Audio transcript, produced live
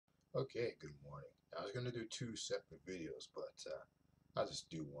Okay, good morning. I was going to do two separate videos, but I'll just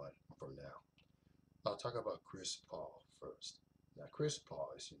do one for now. I'll talk about Chris Paul first. Now, Chris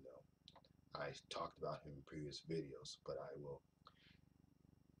Paul, as you know, I talked about him in previous videos, but I will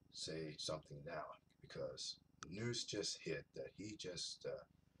say something now because news just hit that he just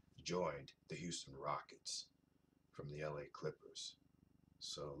joined the Houston Rockets from the LA Clippers.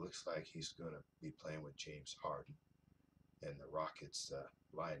 So it looks like he's going to be playing with James Harden and the Rockets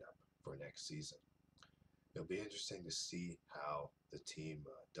lineup for next season. It'll be interesting to see how the team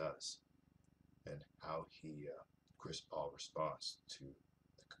does and how Chris Paul, responds to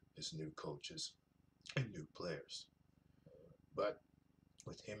his new coaches and new players. But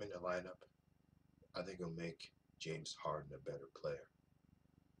with him in the lineup, I think it'll make James Harden a better player.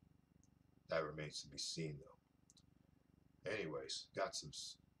 That remains to be seen, though. Anyways, got some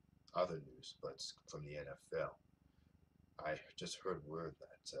other news, but from the NFL. I just heard word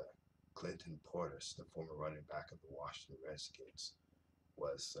that Clinton Portis, the former running back of the Washington Redskins,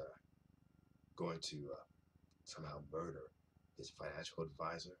 was going to somehow murder his financial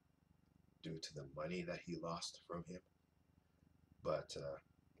advisor due to the money that he lost from him. But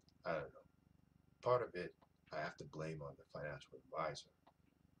I don't know. Part of it I have to blame on the financial advisor,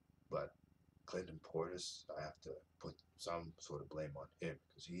 but Clinton Portis, I have to put some sort of blame on him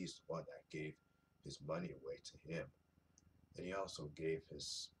because he's the one that gave his money away to him, and he also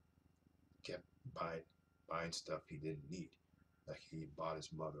kept buying stuff he didn't need, like he bought his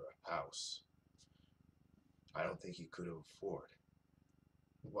mother a house. I don't think he could have afforded.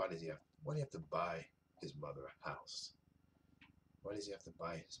 Why does he have? Why do you have to buy his mother a house? Why does he have to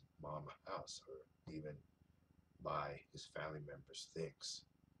buy his mom a house or even buy his family members things?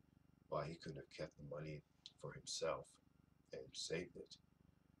 Why he could have kept the money for himself and saved it.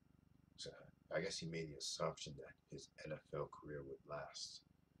 So I guess he made the assumption that his NFL career would last,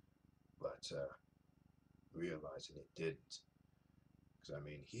 but realizing it didn't. Because I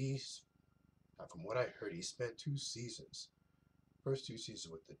mean, from what I heard, he spent 2 seasons, first 2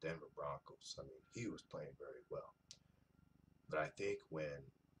 seasons with the Denver Broncos. I mean, he was playing very well. But I think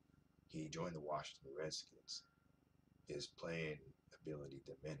when he joined the Washington Redskins, his playing ability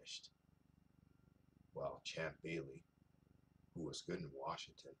diminished. While Champ Bailey, who was good in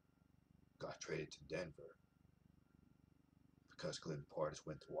Washington, got traded to Denver because Clinton Portis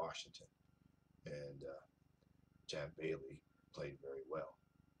went to Washington, and Champ Bailey played very well.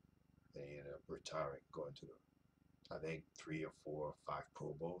 And he ended up retiring, going to I think 3 or 4 or 5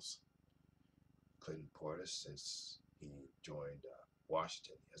 Pro Bowls. Clinton Portis, since he joined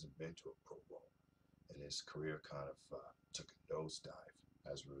Washington, he hasn't been to a Pro Bowl, and his career kind of took a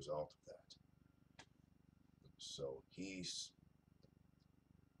nosedive as a result of that. So he's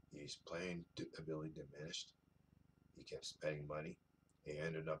playing ability diminished. He kept spending money. He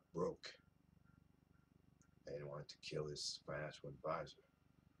ended up broke and wanted to kill his financial advisor,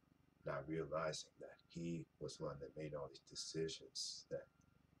 not realizing that he was the one that made all these decisions that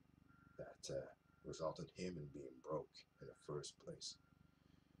resulted in him in being broke in the first place.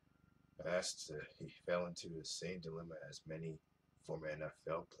 He fell into the same dilemma as many former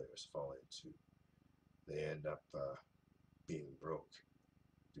NFL players fall into. They end up being broke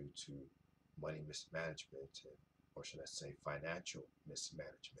due to money mismanagement, or should I say financial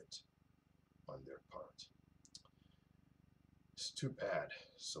mismanagement on their part. It's too bad,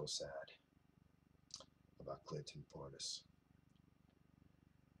 so sad about Clinton Portis.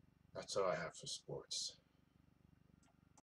 That's all I have for sports.